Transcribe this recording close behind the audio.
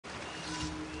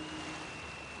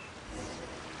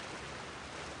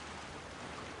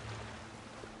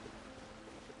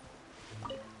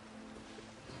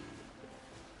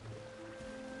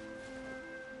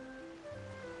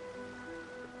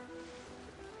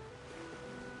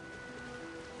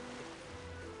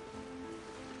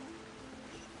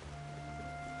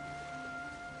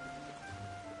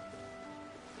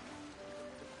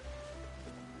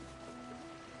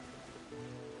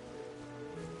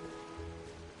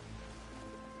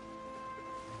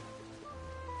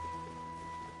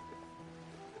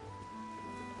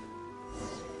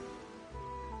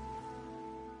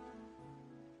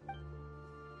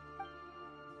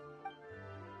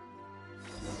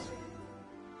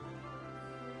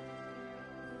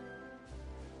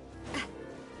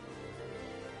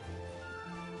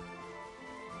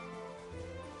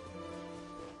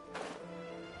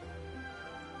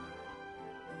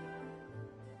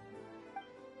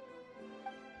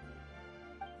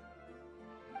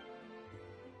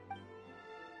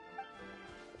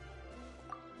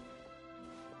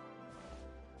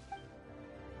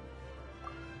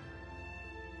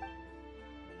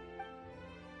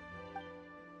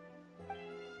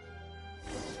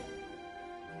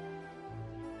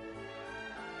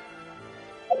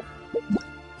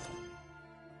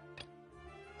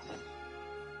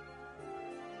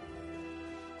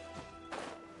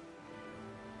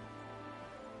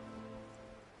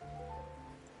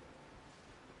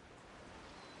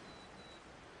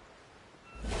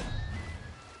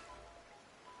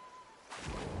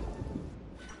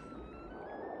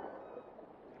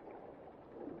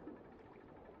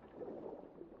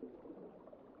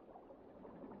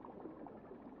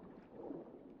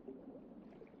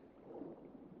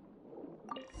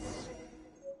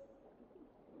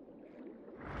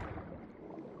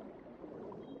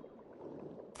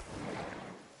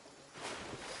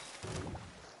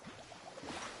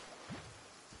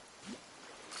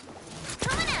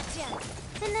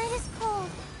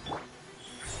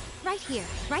Right here,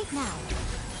 right now.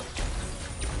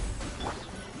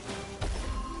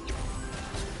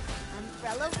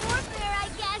 Umbrella warfare, I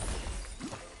guess.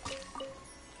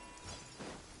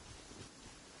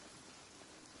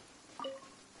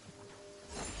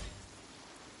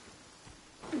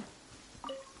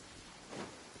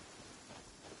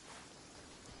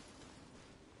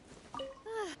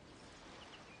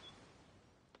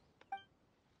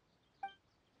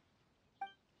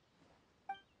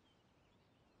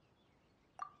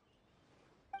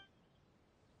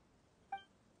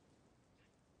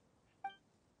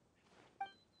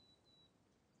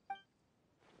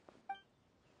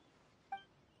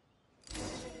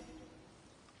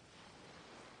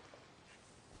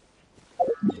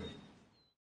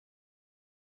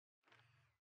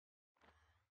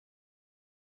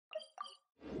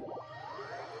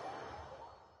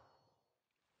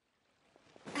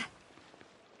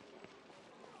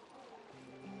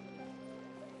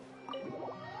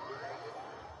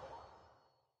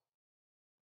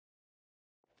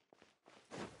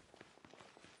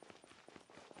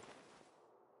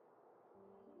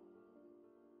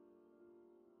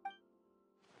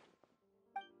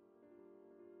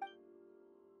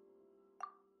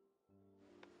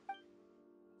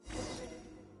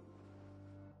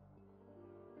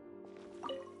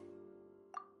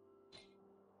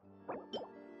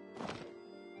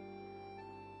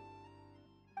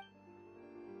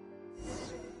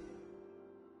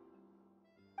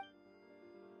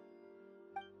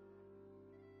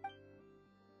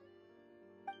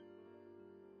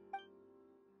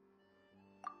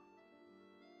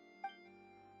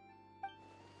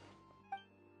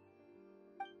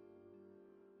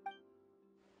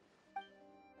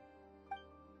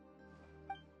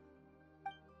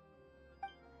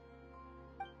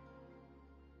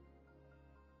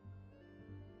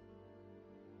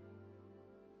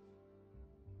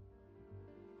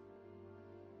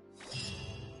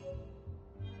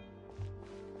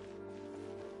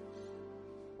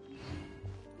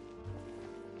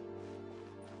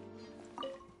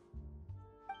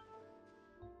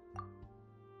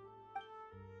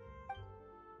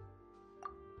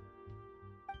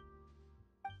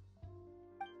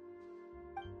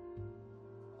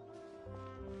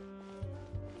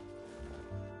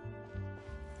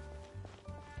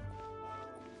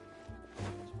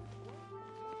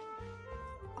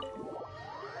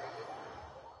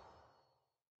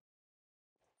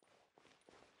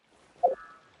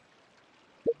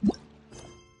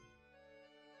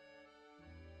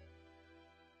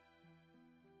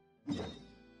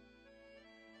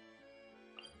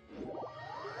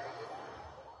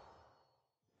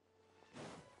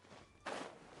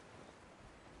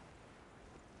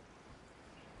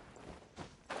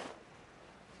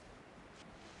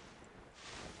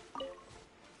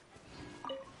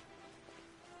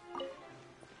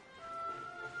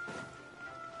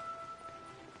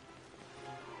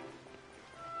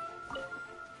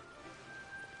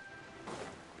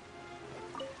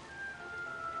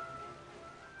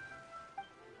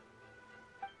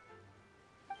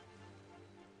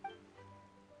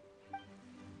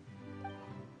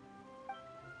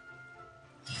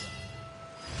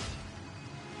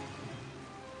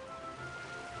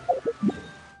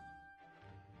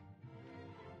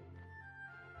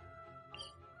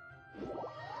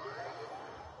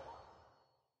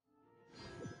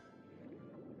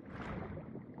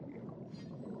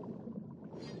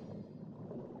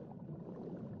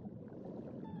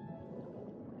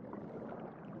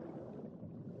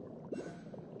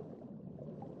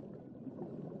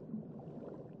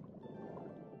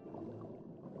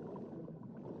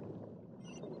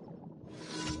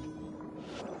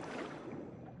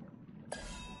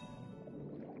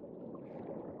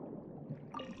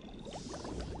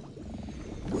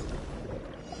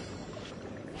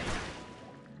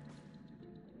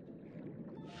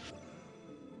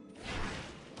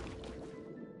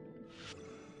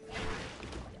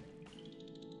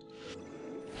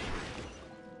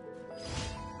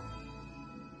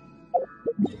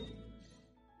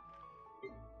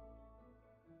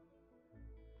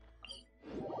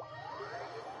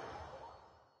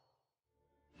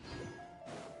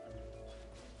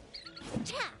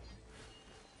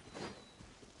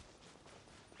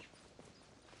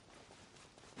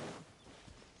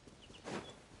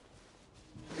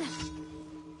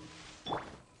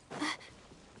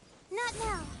 Not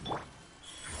now.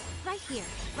 Right here,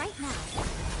 right now.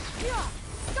 Yeah!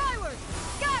 Skyward!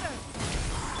 Scatter!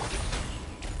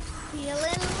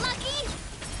 Feeling lucky?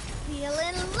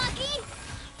 Feeling lucky?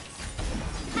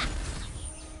 Ha!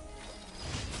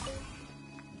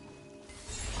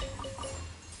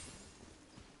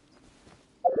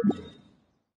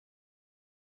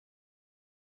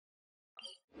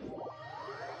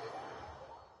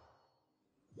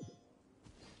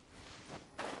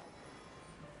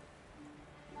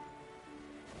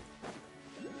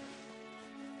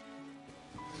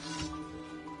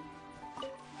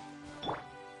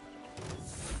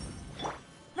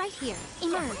 Right here.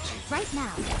 Emerge. Right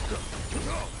now.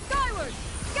 Skyward!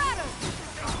 Scatter!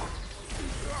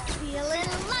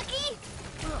 Feeling lucky?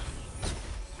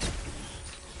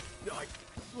 I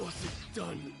wasn't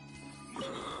done.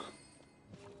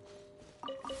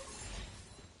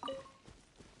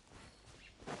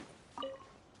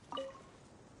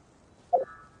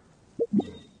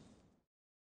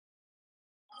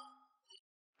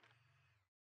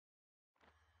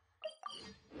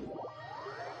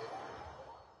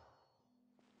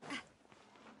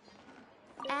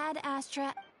 Ad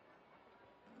Astra.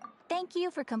 Thank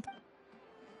you for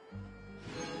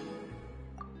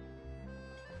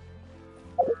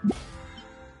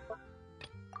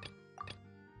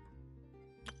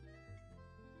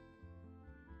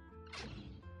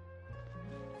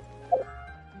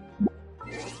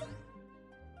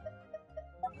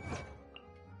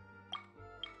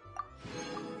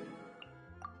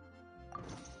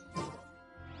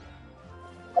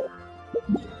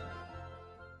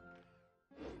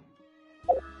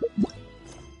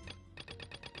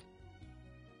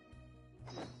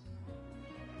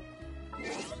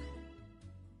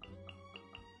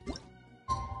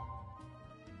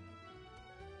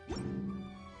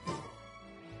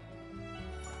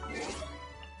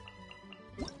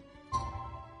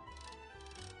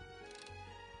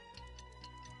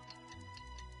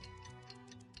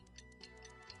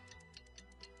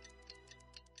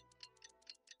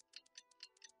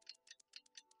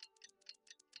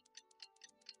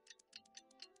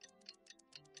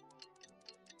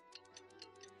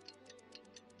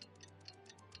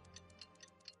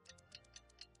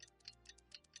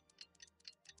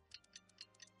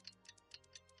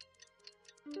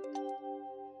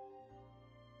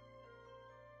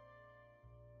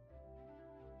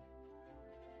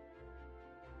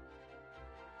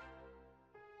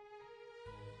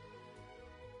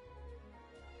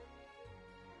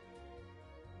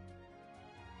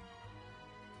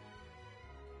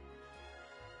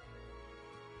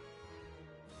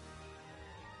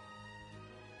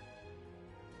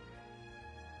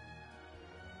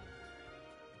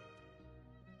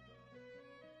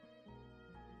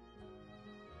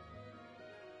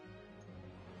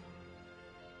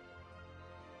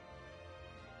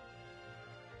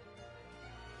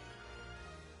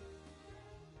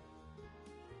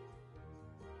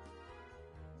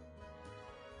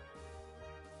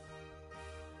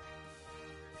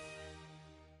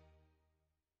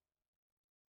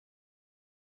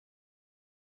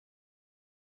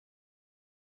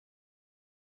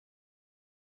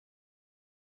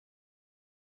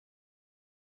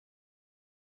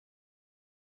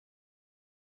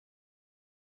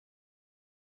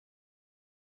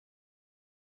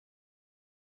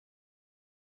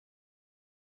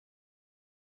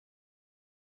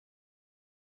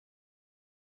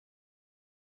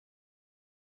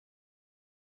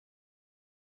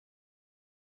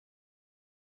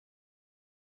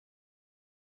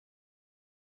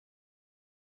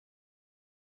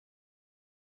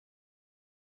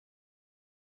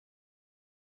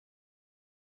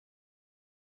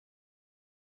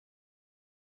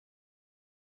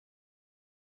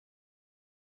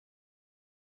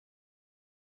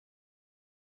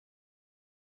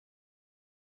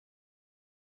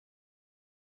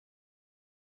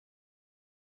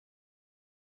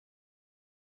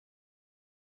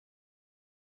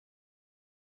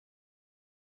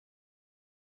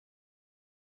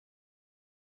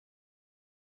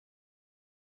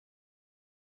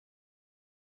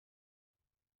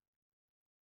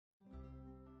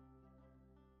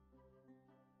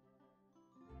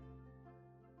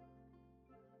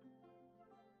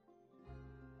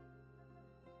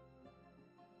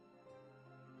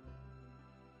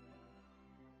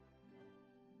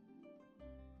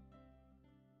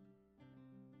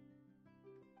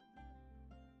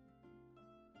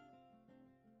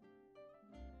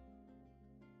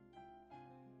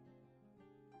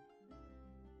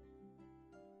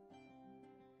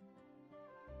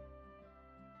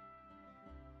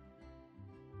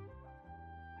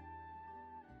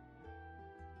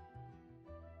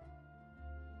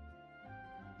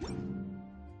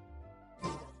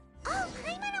Oh,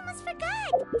 Paimon almost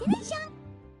forgot! Didn't Jean...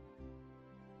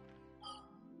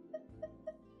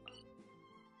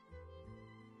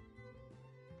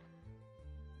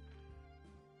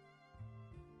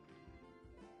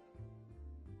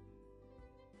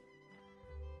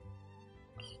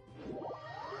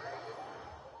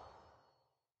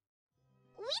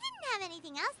 We didn't have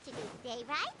anything else to do today,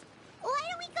 right? Why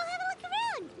don't we go have a look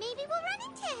around? Maybe we'll run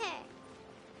into her.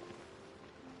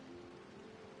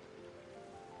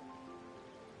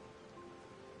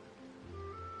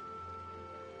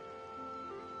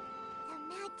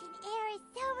 air is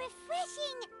so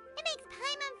refreshing. It makes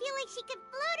Paimon feel like she could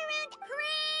float around.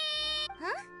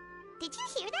 Huh? Did you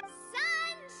hear that?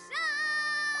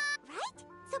 Sunshine! Right?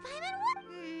 So Paimon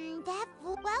what?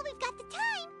 Well, we've got the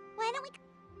time. Why don't we...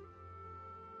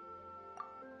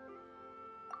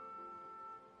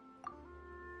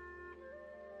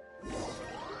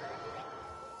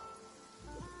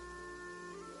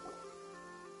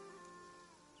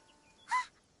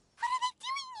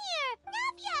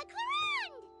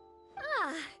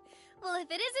 Well,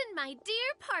 if it isn't my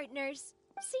dear partners.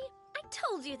 See, I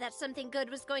told you that something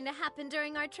good was going to happen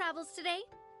during our travels today.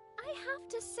 I have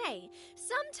to say,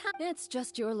 sometimes... It's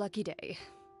just your lucky day.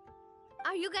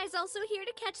 Are you guys also here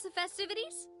to catch the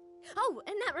festivities? Oh,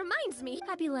 and that reminds me.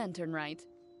 Happy Lantern, right?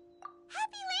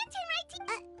 Happy Lantern,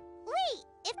 right? Wait,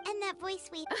 and that voice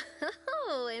we...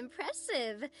 Oh,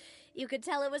 impressive. You could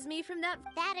tell it was me from that...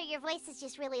 That or your voice is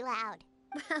just really loud.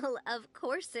 Well, of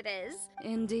course it is.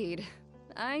 Indeed.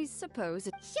 I suppose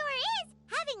it... Sure is!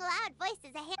 Having a loud voice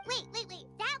is a hit. Wait.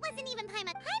 That wasn't even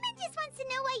Paimon. Paimon just wants to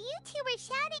know why you two were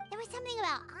shouting. There was something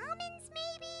about almonds,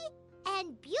 maybe?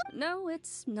 And No,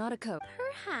 it's not a code.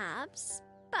 Perhaps.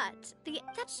 But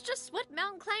that's just what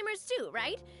mountain climbers do,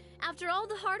 right? After all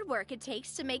the hard work it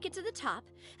takes to make it to the top,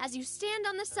 as you stand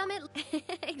on the summit...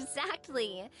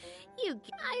 Exactly.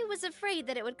 I was afraid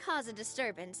that it would cause a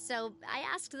disturbance, so I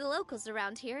asked the locals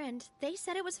around here, and they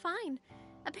said it was fine.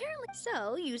 Apparently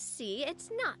so, you see, it's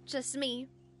not just me.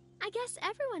 I guess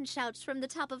everyone shouts from the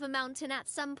top of a mountain at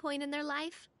some point in their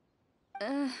life.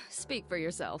 Speak for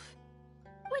yourself.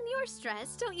 When you're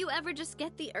stressed, don't you ever just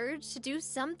get the urge to do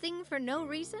something for no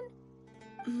reason?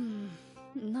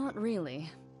 Not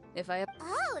really. If I...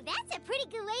 Oh, that's a pretty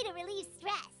good way to relieve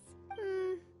stress.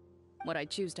 What I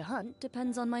choose to hunt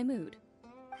depends on my mood.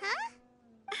 Huh?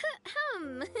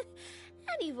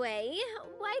 Anyway,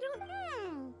 why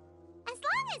don't... As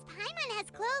long as Paimon has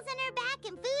clothes on her back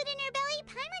and food in her belly,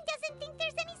 Paimon doesn't think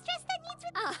there's any stress that needs...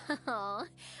 Oh,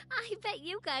 I bet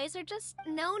you guys are just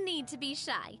no need to be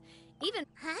shy. Even...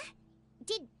 Huh?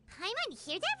 Did Paimon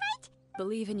hear that right?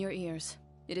 Believe in your ears.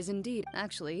 It is indeed.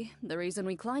 Actually, the reason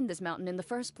we climbed this mountain in the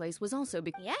first place was also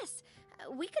because... Yes,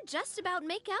 we could just about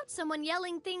make out someone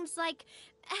yelling things like,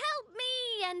 "Help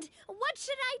me!" and "What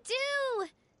should I do?"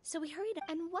 So we hurried,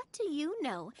 and what do you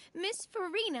know? Miss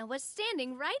Farina was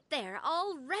standing right there,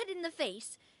 all red in the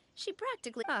face. She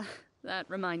practically... that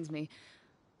reminds me.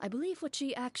 I believe what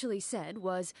she actually said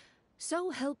was, "So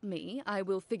help me, I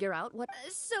will figure out what..."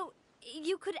 So,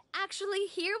 you could actually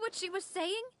hear what she was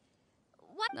saying?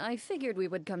 What? I figured we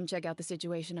would come check out the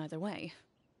situation either way.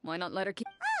 Why not let her keep...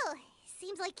 Oh,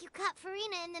 seems like you caught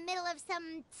Farina in the middle of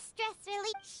some stress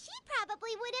relief. She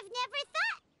probably would have never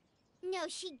thought... No,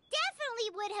 she definitely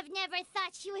would have never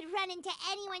thought she would run into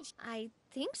anyone. I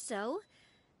think so.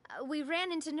 We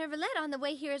ran into Nervalette on the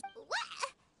way here.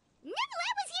 What?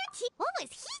 Nervalette was here too? What was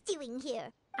he doing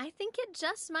here? I think it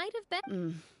just might have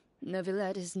been...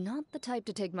 Neuvillette is not the type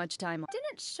to take much time.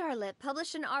 Didn't Charlotte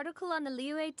publish an article on the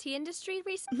Liyue tea industry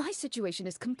recently? My situation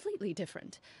is completely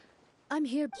different. I'm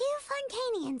here... You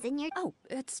Fontanians and your... Oh,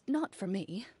 it's not for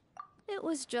me. It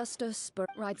was just a spur.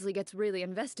 Ridsley gets really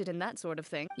invested in that sort of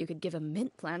thing. You could give him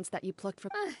mint plants that you plucked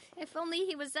from... If only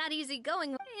he was that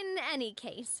easygoing. In any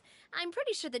case, I'm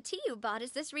pretty sure the tea you bought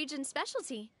is this region's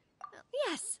specialty.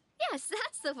 Yes,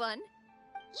 that's the one.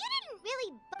 You didn't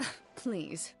really...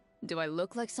 Please. Do I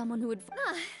look like someone who would...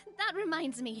 That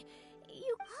reminds me.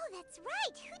 Oh, that's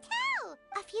right. Who tell?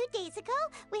 A few days ago,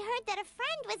 we heard that a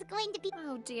friend was going to be...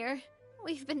 Oh, dear.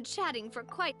 We've been chatting for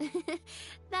quite...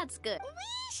 That's good.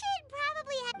 We should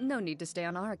probably have... No need to stay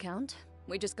on our account.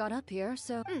 We just got up here,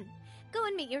 so... Go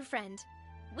and meet your friend.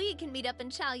 We can meet up in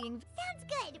Chaoying. Sounds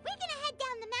good. We're gonna head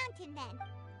down the mountain then.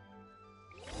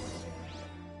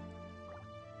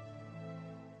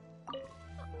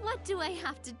 What do I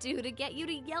have to do to get you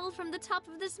to yell from the top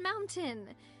of this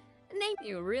mountain?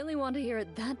 You really want to hear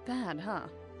it that bad, huh?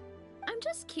 I'm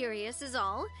just curious is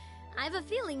all. I have a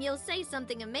feeling you'll say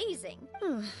something amazing.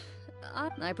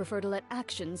 I prefer to let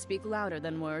actions speak louder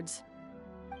than words.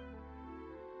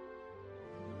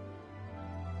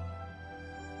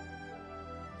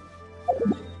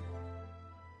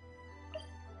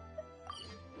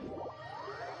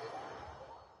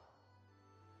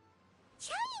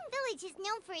 Chaoying Village is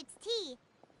known for its tea,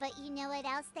 but you know what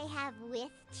else they have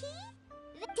with tea?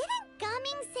 Didn't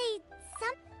Gaming say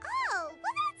some... Oh,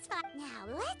 well that's fine. Now,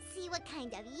 let's see what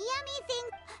kind of yummy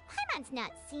things... Paimon's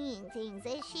not seeing things,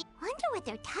 is she? Wonder what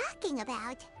they're talking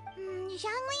about.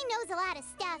 Zhongli knows a lot of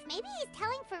stuff. Maybe he's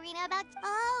telling Farina about...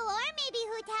 Oh, or maybe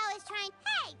Hu Tao is trying...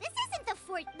 Hey, this isn't the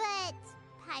fort, but...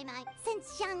 Paimon,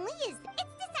 since Zhongli is...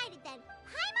 It's decided then.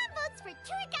 Paimon votes for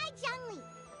tour guide Zhongli.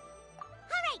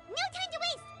 Alright, no time to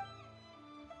waste!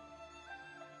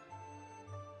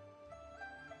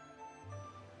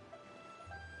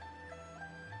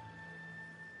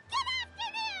 Good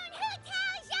afternoon, Hu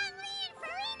Tao, Zhongli, and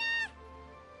Farina!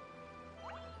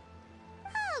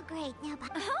 Oh, great, now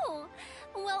Oh,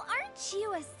 well, aren't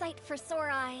you a sight for sore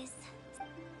eyes?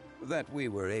 That we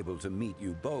were able to meet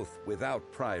you both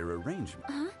without prior arrangement.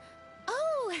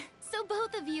 Oh, so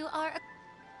both of you are...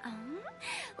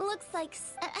 looks like...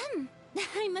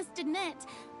 I must admit,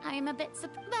 I'm a bit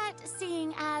but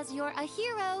seeing as you're a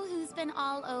hero who's been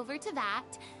all over to that,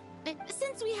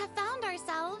 since we have found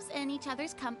ourselves in each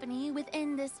other's company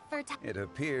within this fertile... It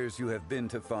appears you have been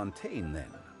to Fontaine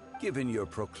then, given your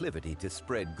proclivity to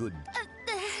spread good...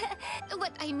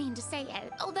 What I mean to say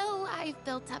is, although I've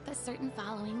built up a certain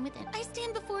following within, I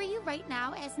stand before you right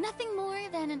now as nothing more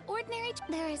than an ordinary...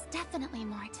 There is definitely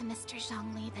more to Mr.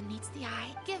 Zhongli than meets the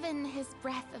eye. Given his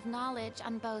breadth of knowledge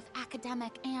on both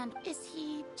academic and... Is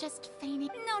he just feigning?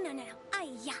 No.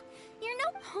 Yeah. You're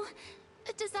no...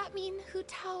 Does that mean Hu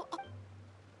Tao...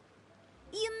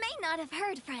 You may not have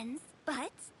heard, friends,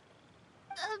 but...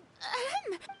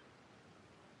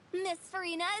 Miss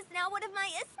Farina is now one of my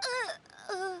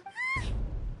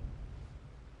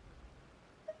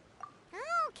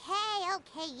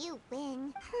Okay, you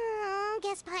win.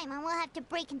 Guess Paimon will have to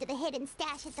break into the hidden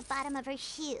stash at the bottom of her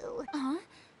shoe.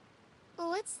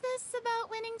 What's this about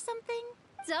winning something?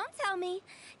 Don't tell me.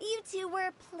 You two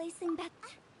were placing bets.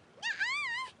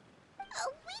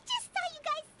 We just saw you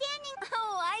guys standing...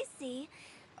 Oh, I see.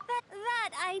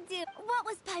 That I do. What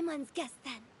was Paimon's guess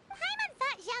then? Paimon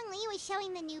thought Zhongli was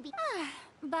showing the newbie...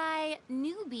 By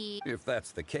newbie... If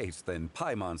that's the case, then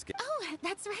Paimon's... Oh,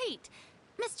 that's right.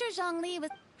 Mr. Zhongli was...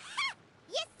 Ha!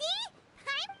 You see?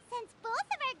 Since both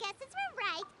of our guesses were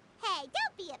right... Hey,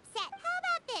 don't be upset. How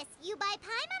about this? You buy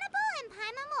Paimonable and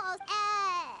Paimon will...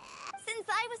 Since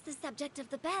I was the subject of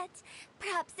the bet,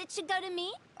 perhaps it should go to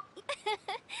me?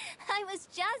 I was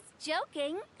just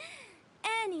joking.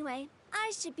 Anyway,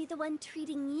 I should be the one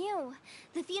treating you.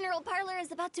 The funeral parlor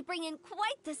is about to bring in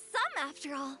quite the sum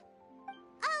after all.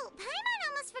 Oh, Paimon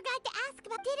almost forgot to ask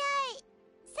about...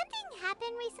 Something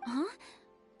happened recently?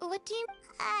 Huh? What do you...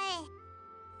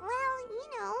 Well, you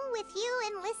know, with you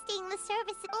enlisting the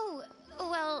services... Oh,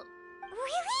 well...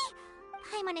 Really?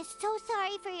 Paimon is so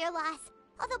sorry for your loss.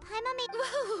 Although Paimon may...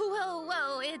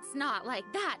 Whoa, it's not like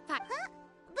that. Huh?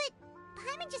 But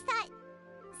Paimon just thought...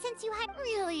 Since you had...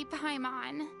 Really,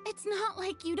 Paimon, it's not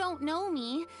like you don't know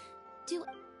me.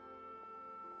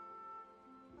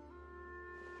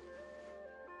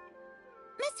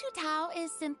 Miss Hu Tao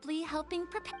is simply helping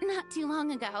prepare. Not too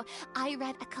long ago, I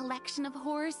read a collection of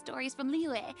horror stories from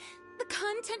Liyue. The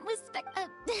content was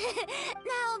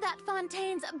now that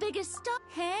Fontaine's biggest stop.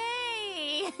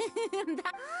 Hey!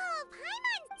 Oh,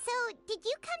 Paimon! So, did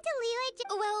you come to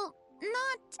Liyue? Well,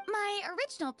 not... My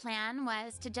original plan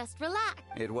was to just relax.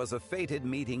 It was a fated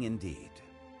meeting indeed.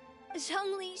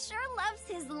 Zhongli sure loves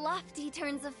his lofty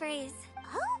turns of phrase.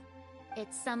 Oh?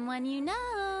 It's someone you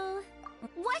know.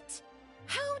 What?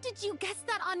 How did you guess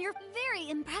that on your... Very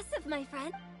impressive, my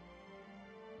friend.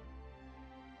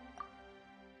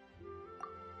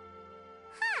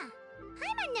 Huh.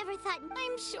 Paimon never thought...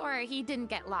 I'm sure he didn't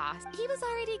get lost. He was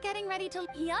already getting ready to...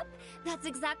 Yup, that's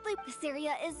exactly... This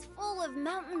area is full of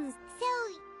mountains.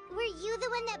 So, were you the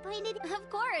one that pointed... Of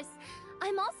course.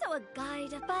 I'm also a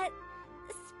guide, but...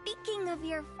 Speaking of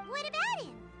your... What about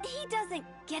him? He doesn't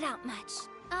get out much.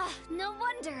 No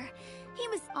wonder. He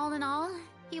was... All in all,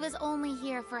 he was only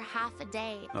here for half a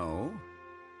day. Oh?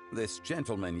 This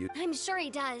gentleman you... I'm sure he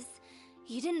does.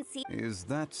 You didn't see... Is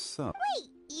that so? Wait,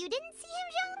 you didn't see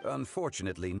him, Zhong?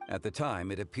 Unfortunately, at the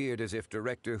time, it appeared as if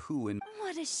Director Hu and...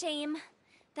 What a shame.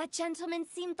 That gentleman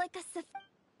seemed like a...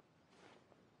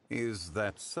 Is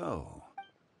that so?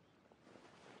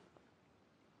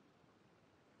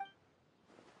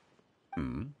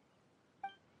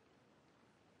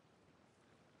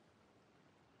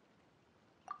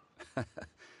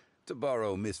 To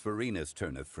borrow Miss Farina's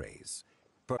turn of phrase.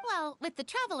 Well, with the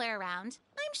traveler around,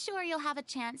 I'm sure you'll have a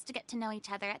chance to get to know each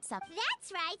other at some...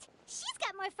 That's right. She's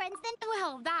got more friends than...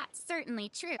 Well, that's certainly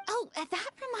true. Oh, that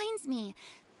reminds me.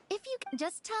 If you can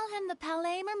just tell him the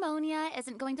Palais Mermonia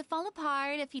isn't going to fall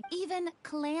apart if he... Even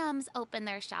clams open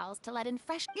their shells to let in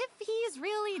fresh... If he's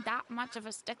really that much of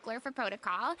a stickler for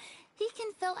protocol, he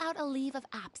can fill out a leave of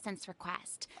absence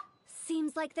request.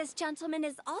 Seems like this gentleman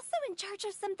is also in charge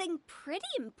of something pretty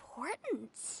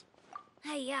important.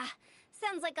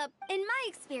 Sounds like in my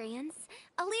experience,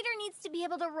 a leader needs to be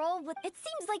able to roll with... It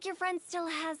seems like your friend still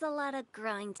has a lot of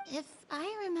grind. If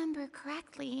I remember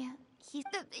correctly,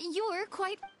 you're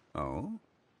quite... Oh?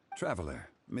 Traveler,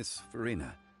 Miss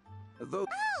Farina. Though...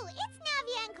 Oh, it's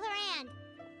Navia and Clarand!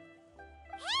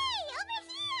 Hey, over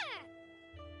here!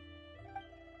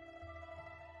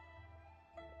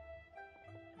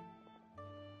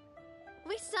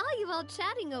 We saw you all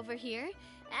chatting over here,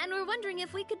 and we're wondering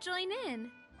if we could join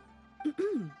in.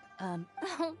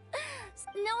 Oh,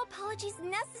 no apologies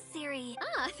necessary.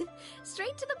 Ah,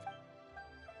 straight to the...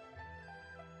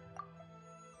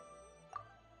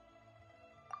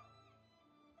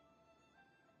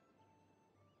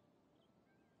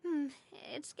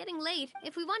 It's getting late.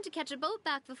 If we want to catch a boat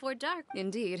back before dark...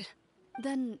 Indeed.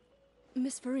 Then,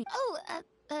 Miss Farina, Oh,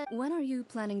 when are you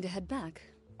planning to head back?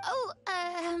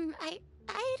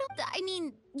 I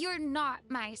mean, you're not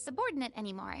my subordinate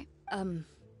anymore.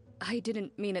 I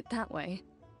didn't mean it that way.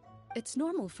 It's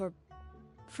normal for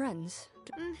friends.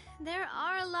 There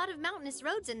are a lot of mountainous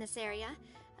roads in this area.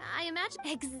 I imagine...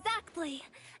 Exactly.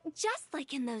 Just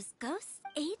like in those ghosts,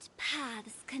 8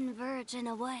 paths converge in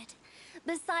a wood.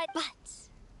 But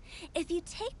if you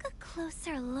take a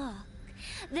closer look,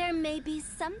 there may be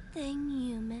something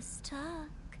you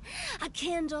mistook. A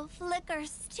candle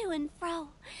flickers to and fro,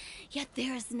 yet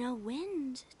there is no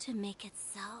wind to make it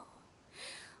so.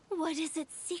 What is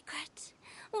its secret?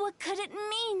 What could it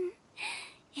mean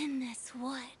in this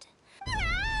wood?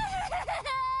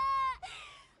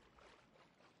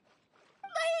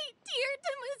 My dear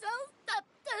demoiselles,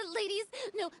 ladies,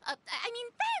 no, I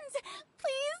mean friends,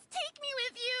 please take me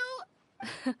with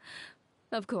you.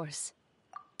 Of course.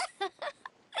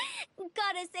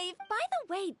 Gotta say, by the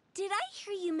way, did I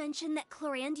hear you mention that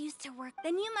Clarand used to work?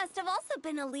 Then you must have also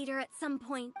been a leader at some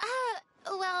point.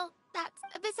 Well, that's...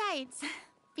 Besides,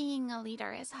 being a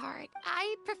leader is hard.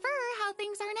 I prefer how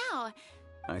things are now.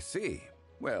 I see.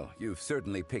 Well, you've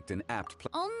certainly picked an apt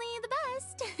Only the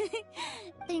best.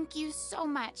 Thank you so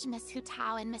much, Miss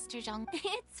Hutao and Mr. Zheng.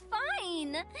 It's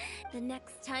fine. The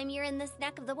next time you're in this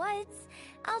neck of the woods,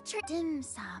 I'll try dim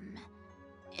sum.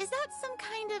 Is that some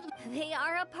kind of... They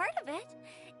are a part of it.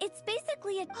 It's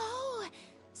basically a... Oh,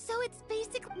 so it's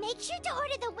basically... Make sure to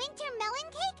order the winter melon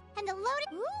cake and the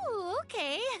loaded... Ooh,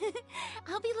 okay.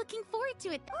 I'll be looking forward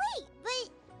to it. Wait, but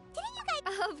didn't you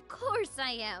guys... Of course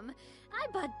I am. I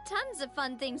bought tons of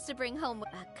fun things to bring home.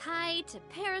 A kite, a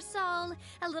parasol,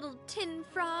 a little tin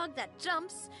frog that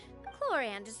jumps.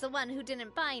 Clarand is the one who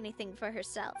didn't buy anything for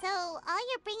herself. So all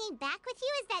you're bringing back with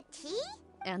you is that tea?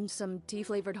 And some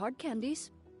tea-flavored hard candies.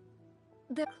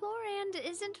 The Clarand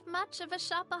isn't much of a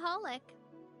shopaholic.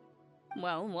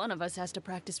 Well, one of us has to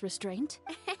practice restraint.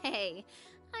 Hey,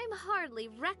 I'm hardly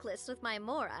reckless with my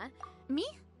Mora. Me?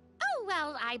 Oh,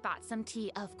 well, I bought some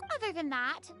tea, of course. Other than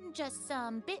that, just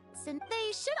some bits, and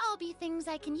they should all be things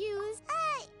I can use.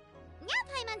 Now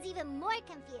Paimon's even more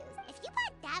confused. If you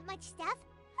bought that much stuff,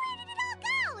 where did it all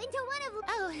go? Into one of...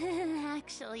 Oh,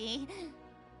 actually...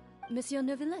 Monsieur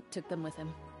Neuvillette took them with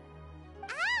him.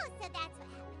 Oh, so that's what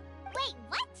happened. Wait,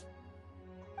 what?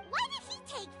 Why did he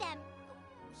take them?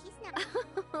 He's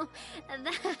not...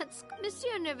 That's...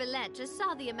 Monsieur Neuvillette just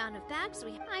saw the amount of bags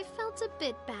we had. I felt a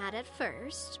bit bad at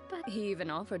first, but... He even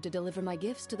offered to deliver my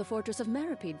gifts to the fortress of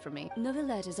Meripede for me.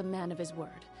 Neuvillette is a man of his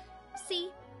word.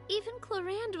 See, even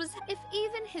Clarand was... If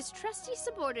even his trusty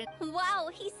subordinate... Wow,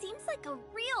 he seems like a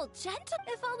real gentleman.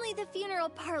 If only the funeral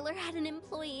parlor had an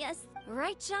employee as...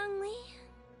 Right, Zhongli?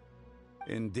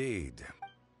 Indeed.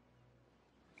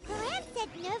 Clarand said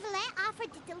Neuvillette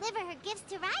offered to deliver her gifts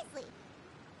to Risley.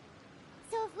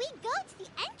 So if we go to the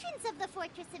entrance of the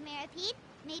Fortress of Meripede,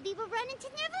 maybe we'll run into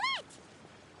Neuvillette.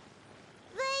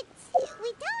 But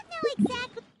we don't know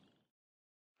exactly...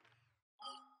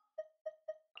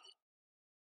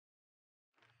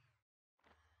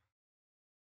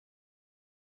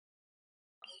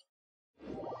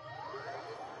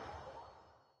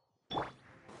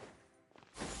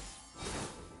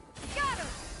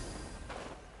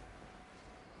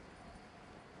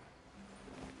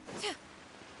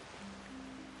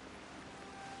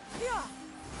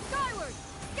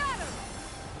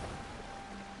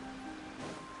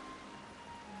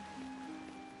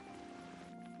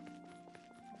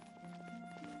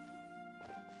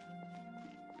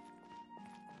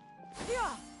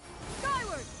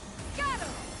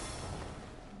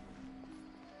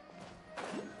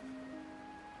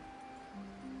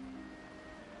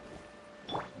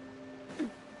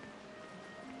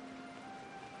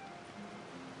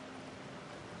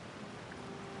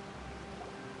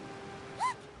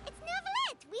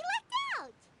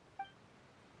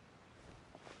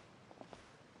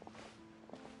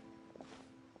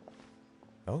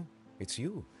 Oh, it's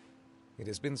you. It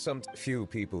has been some... Few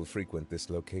people frequent this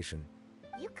location.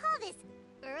 You call this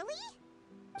early?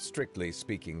 Strictly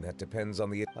speaking, that depends on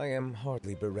the... I am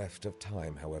hardly bereft of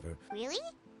time, however. Really?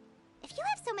 If you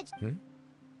have so much...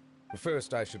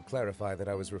 First, I should clarify that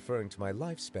I was referring to my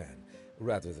lifespan,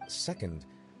 rather than... Second,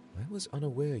 I was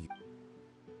unaware you...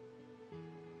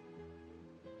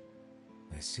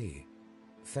 I see.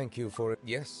 Thank you for it.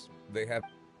 Yes, they have...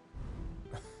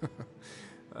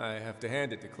 I have to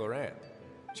hand it to Clorant.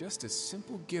 Just a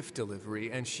simple gift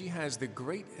delivery, and she has the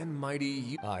great and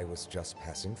mighty... I was just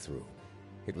passing through.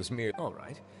 It was mere... All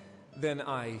right. Then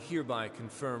I hereby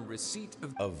confirm receipt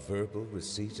of... A verbal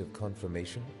receipt of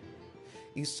confirmation?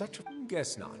 Is such a...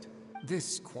 Guess not.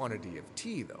 This quantity of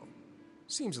tea, though,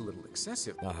 seems a little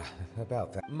excessive.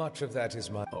 About that. Much of that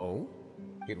is my... Oh?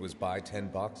 It was buy 10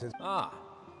 boxes.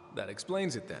 That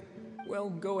explains it then. Well,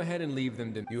 go ahead and leave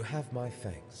them to... You have my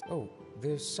thanks. Oh,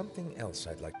 there's something else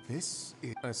I'd like... This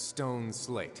is a stone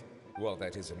slate. Well,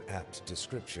 that is an apt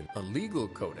description. A legal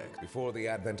codex. Before the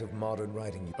advent of modern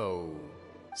writing... Oh.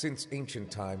 Since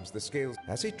ancient times, the scales...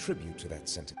 As a tribute to that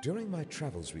sentence, during my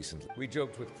travels recently, we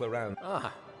joked with Clorant...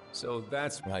 So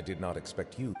that's... I did not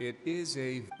expect you... It is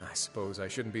a... I suppose I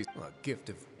shouldn't be... A gift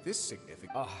of this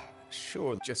significance.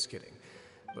 Sure. Just kidding.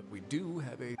 But we do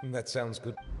have a... That sounds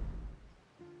good.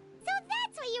 So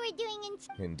that's what you were doing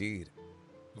in... Indeed.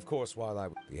 Of course,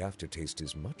 while the aftertaste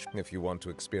is much... If you want to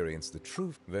experience the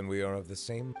truth, then we are of the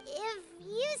same... If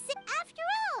you say... After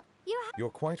all, You're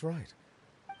quite right.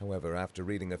 However, after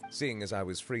reading seeing as I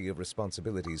was free of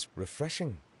responsibilities,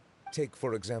 refreshing. Take,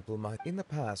 for example, in the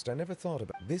past, I never thought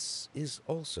about... This is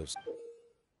also...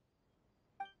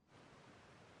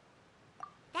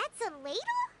 That's a ladle?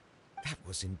 That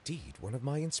was indeed one of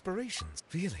my inspirations,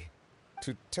 really.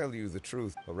 To tell you the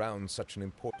truth, around such an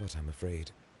important... But I'm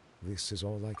afraid, this is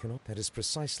all I can... That is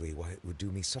precisely why it would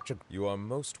do me such a... You are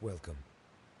most welcome.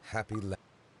 Happy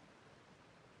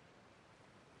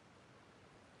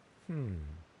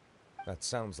That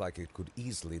sounds like it could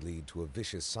easily lead to a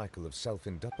vicious cycle of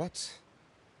self-indulgence.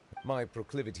 But my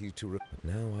proclivity to... But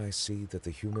now I see that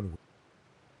the human...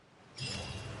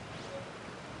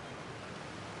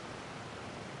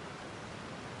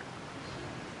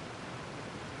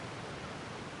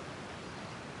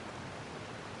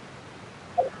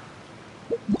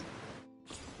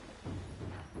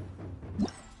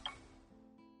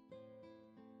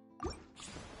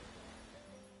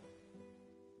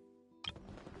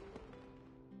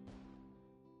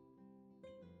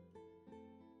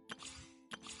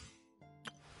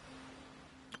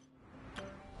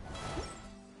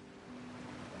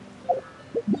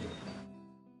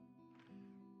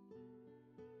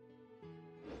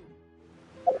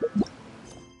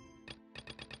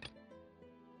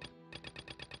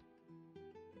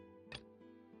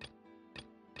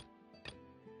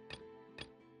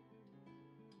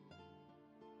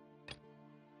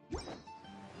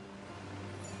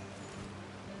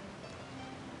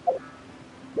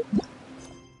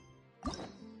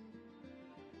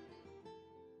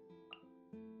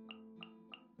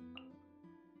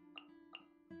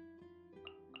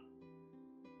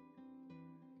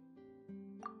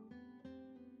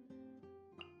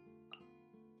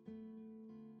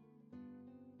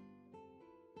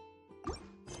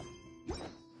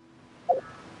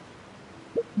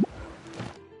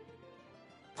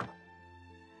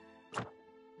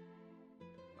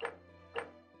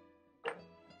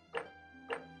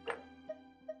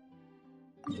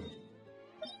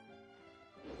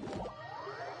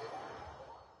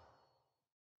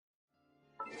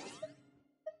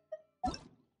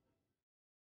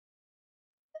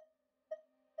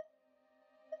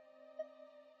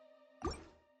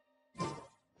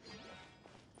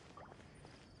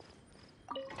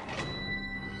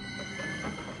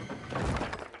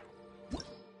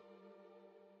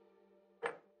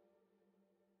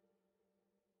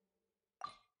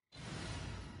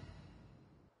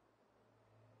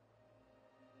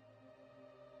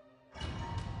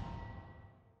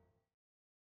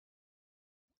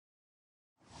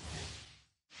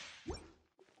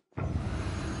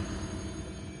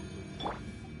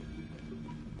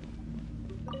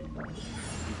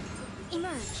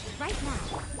 Emerge, right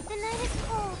now. The night is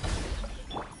cold.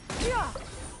 Yeah!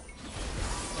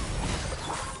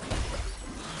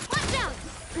 Watch out!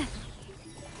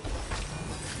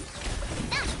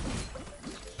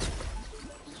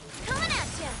 Coming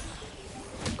at ya!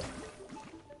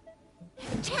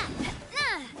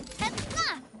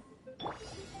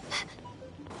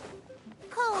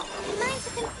 Cole, mine's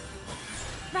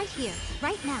right here,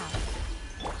 right now.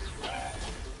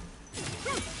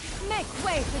 Make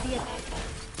way for the...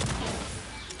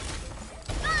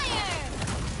 Fire!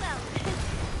 Well,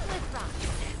 with rocks.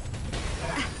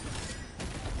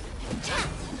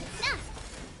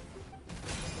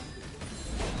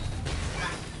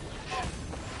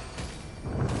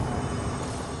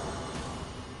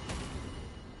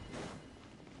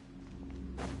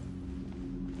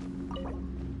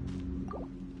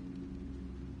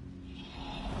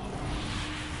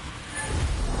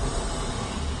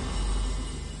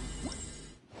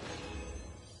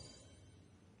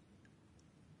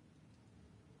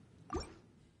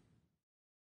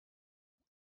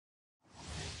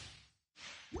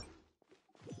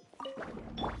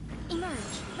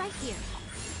 Right here.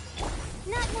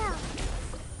 Not now.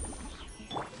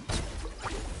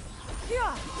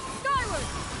 Yeah! Skyward!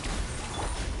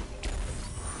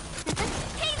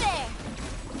 Hey there!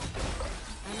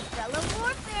 Umbrella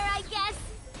warfare, I guess.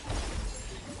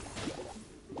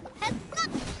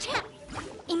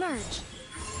 Emerge.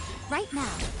 Right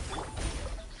now.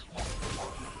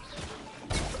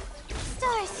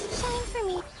 Stars, shine for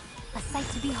me. A sight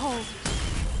to behold.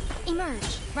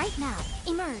 Emerge. Right now.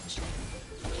 Emerge.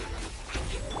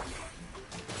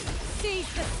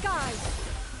 Seize the skies!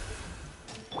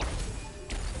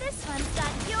 This one's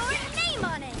got your name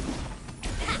on it.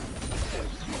 Ha.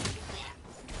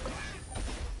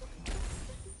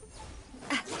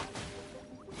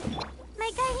 My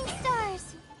guiding stars.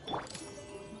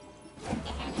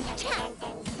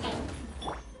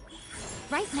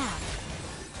 Right now.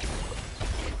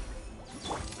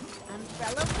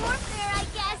 Umbrella warfare, I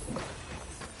guess.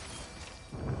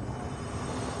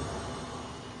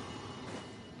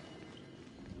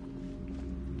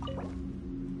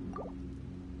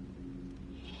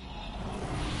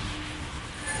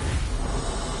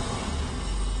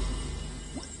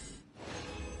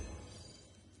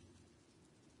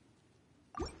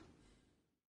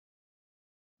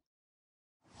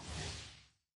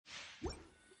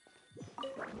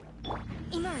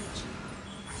 Emerge.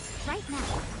 Right now.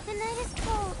 The night is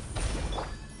cold.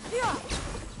 Yeah!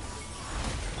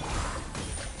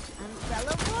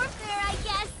 Umbrella warfare, I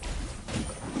guess.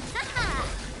 Haha.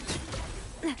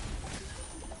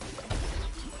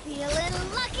 Feeling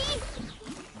lucky?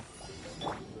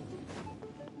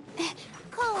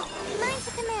 Cole, mine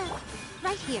to command.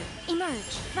 Right here.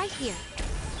 Emerge. Right here.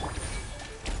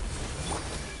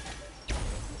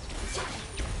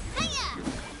 Hiya!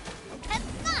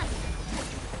 Heffa!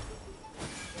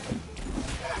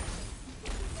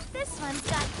 This one's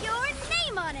got your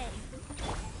name on it.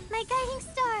 My guiding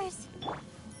stars.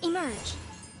 Emerge.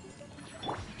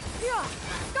 Yeah!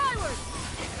 Skyward!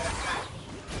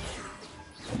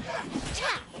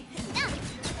 Cha! Ah!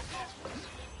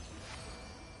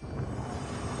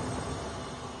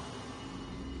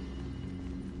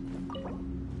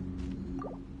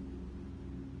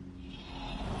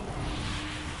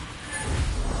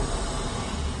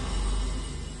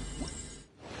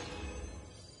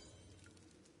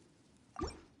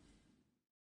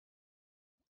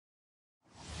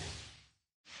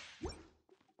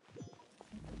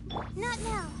 Not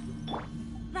now.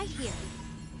 Right here.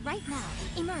 Right now.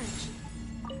 Emerge.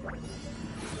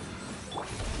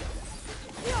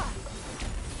 Yeah!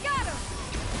 Got him!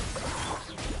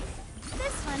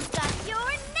 This one's got your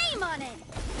name on it.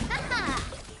 Haha.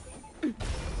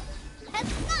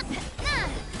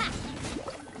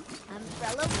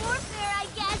 Umbrella warfare, I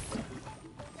guess.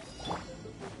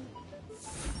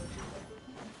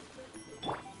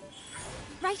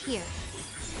 Right here.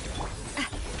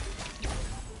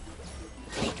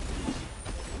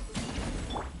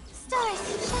 Stars,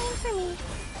 shine for me.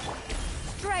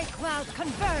 Stray clouds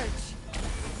converge!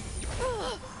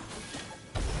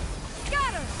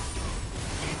 Scatter!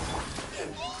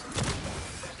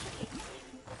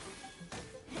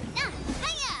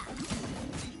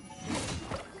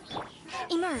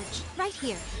 Emerge, right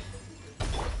here.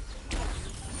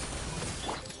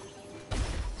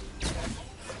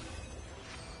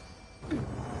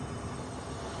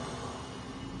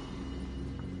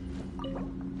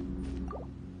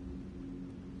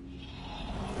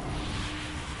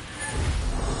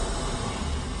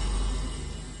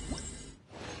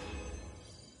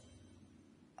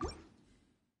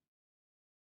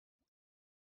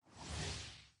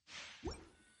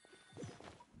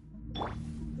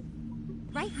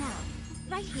 Right now.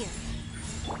 Right here.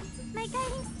 My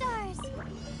guiding stars.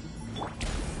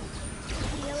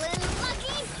 Feeling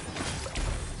lucky?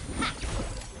 Ha!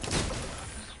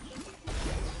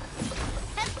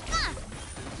 Heffa!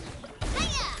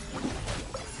 Hiya!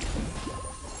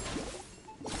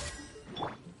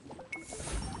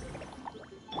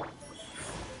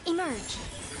 Emerge.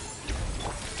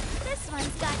 This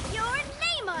one's got your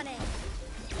name on it.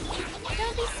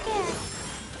 Don't be scared.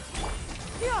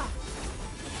 Yeah!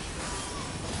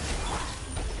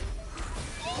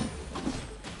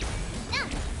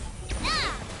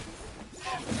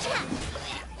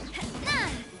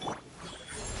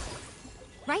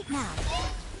 Right now.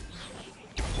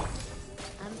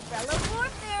 Umbrella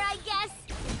warfare, I guess.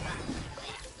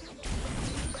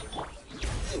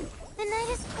 The night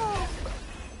is cold.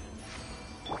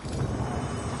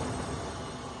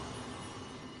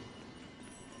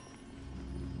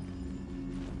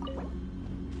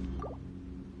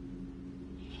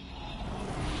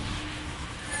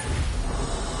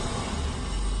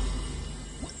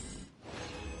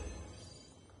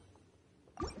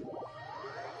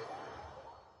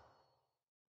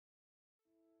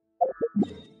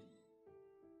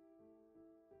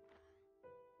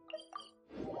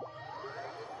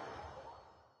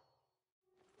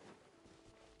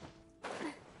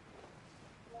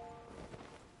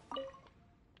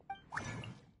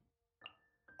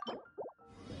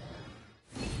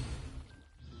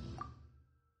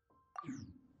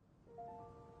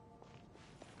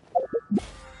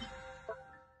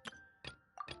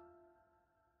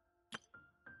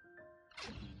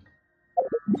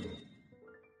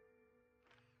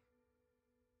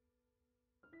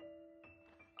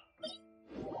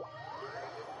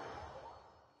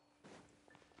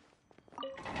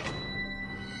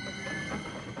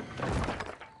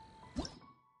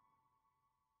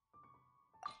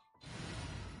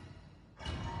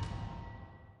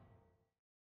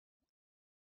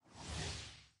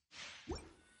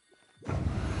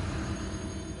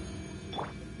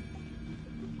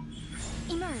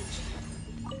 Emerge.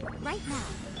 Right now.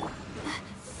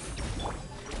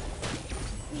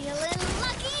 Feeling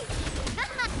lucky?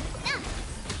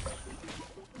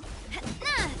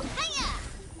 Hiya!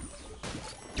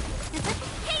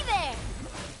 Hey there!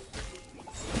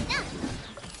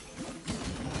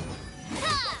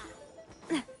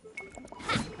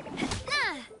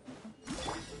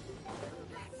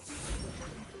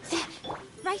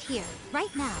 Right here.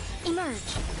 Right now.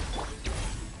 Emerge.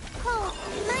 Oh,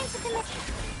 mind to commit.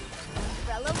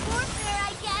 Umbrella warfare,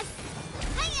 I guess.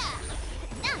 Hiya!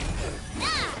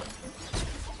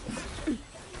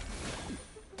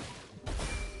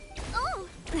 Oh!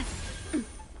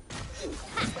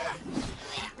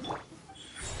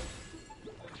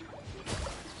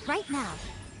 Right now.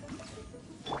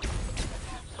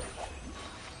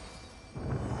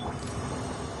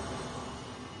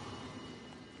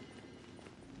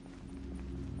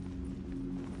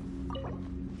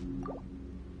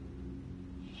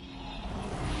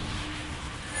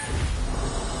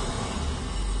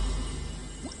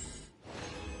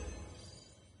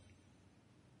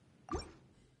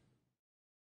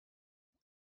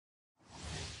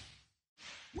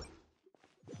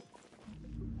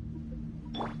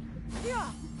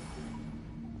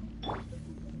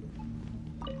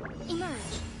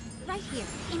 Emerge. Right here.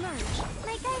 Emerge.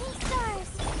 My guiding stars.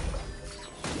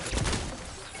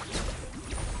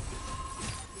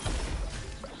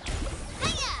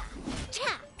 Hiya!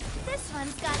 Cha! This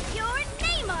one's got your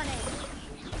name on it.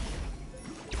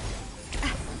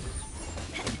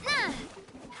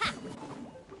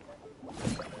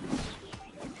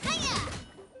 Hiya!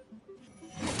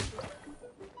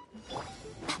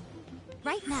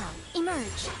 Right now.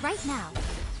 Emerge. Right now.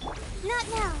 Not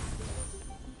now.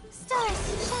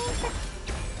 Stars shine for.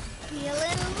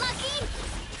 Feeling lucky?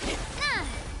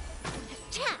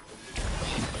 Cha!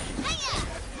 Hiya!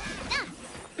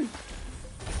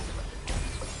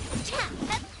 Cha!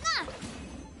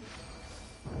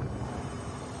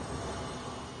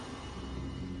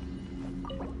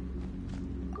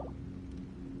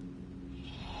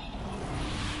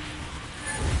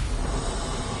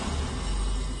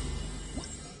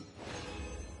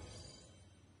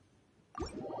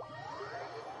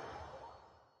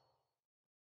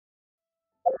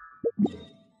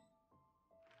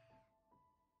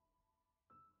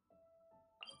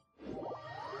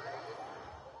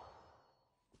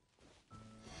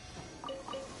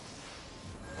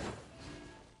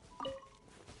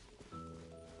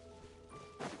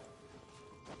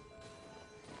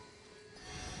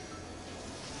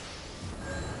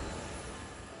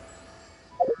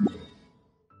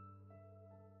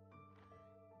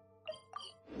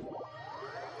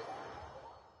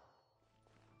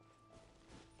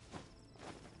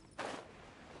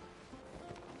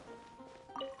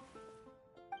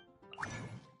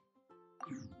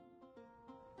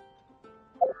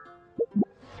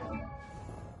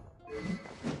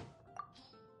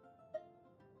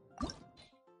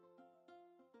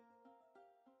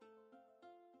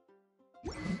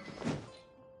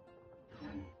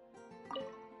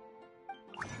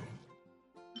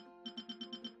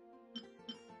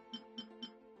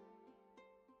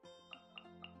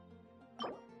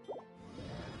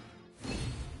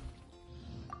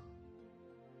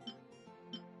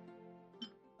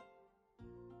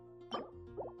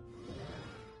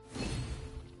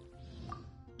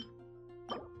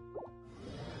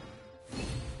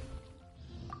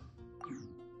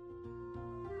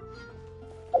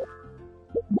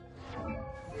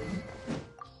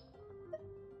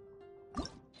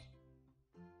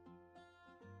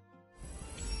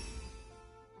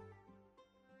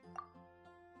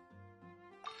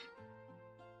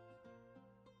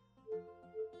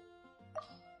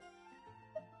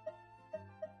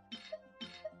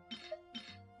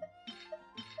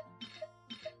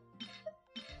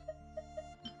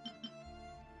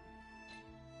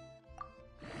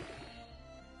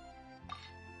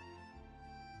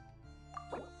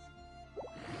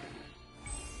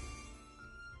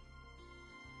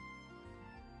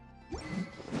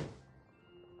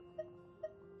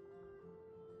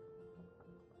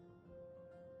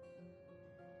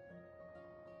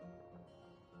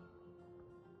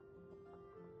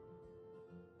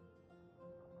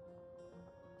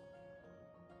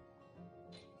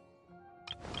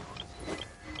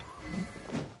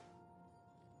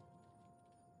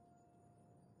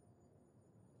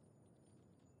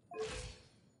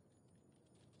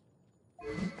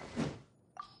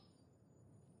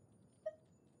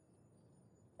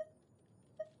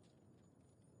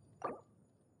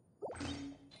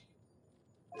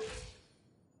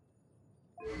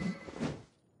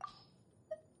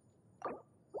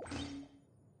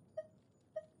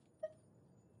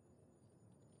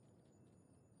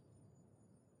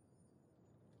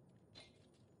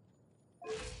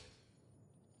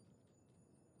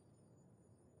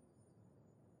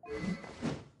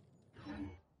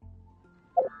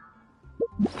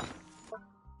 Huh?